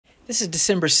This is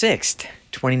December 6th,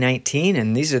 2019,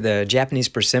 and these are the Japanese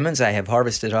persimmons I have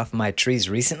harvested off my trees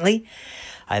recently.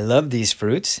 I love these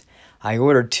fruits. I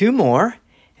ordered 2 more,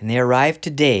 and they arrived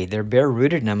today. They're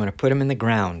bare-rooted, and I'm going to put them in the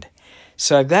ground.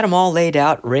 So I've got them all laid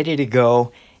out, ready to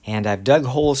go, and I've dug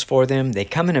holes for them. They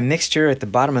come in a mixture at the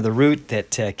bottom of the root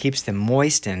that keeps them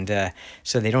moist and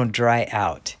so they don't dry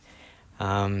out.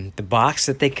 The box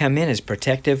that they come in is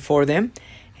protective for them.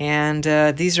 And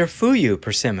these are Fuyu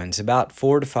persimmons, about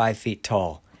 4 to 5 feet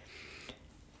tall.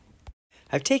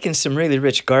 I've taken some really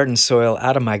rich garden soil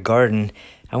out of my garden.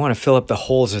 I want to fill up the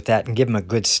holes with that and give them a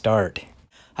good start.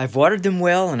 I've watered them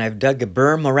well, and I've dug a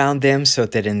berm around them so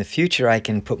that in the future I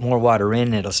can put more water in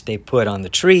and it'll stay put on the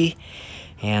tree.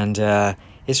 And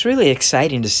it's really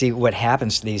exciting to see what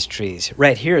happens to these trees.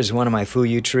 Right here is one of my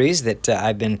Fuyu trees that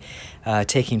I've been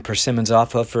taking persimmons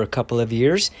off of for a couple of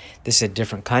years. This is a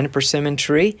different kind of persimmon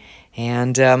tree,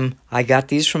 and I got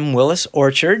these from Willis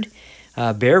Orchard,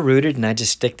 bare-rooted, and I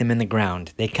just stick them in the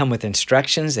ground. They come with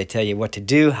instructions. They tell you what to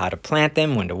do, how to plant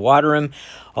them, when to water them,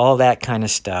 all that kind of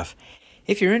stuff.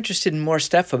 If you're interested in more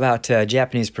stuff about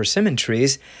Japanese persimmon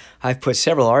trees, I've put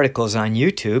several articles on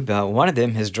YouTube. One of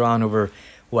them has drawn over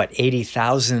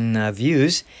 80,000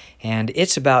 views, and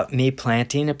it's about me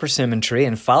planting a persimmon tree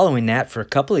and following that for a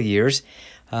couple of years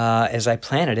as I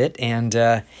planted it, and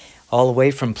all the way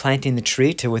from planting the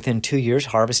tree to within 2 years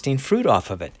harvesting fruit off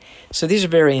of it. So these are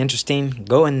very interesting.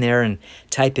 Go in there and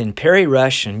type in Perry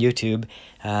Rush on YouTube,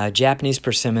 Japanese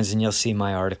persimmons, and you'll see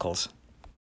my articles.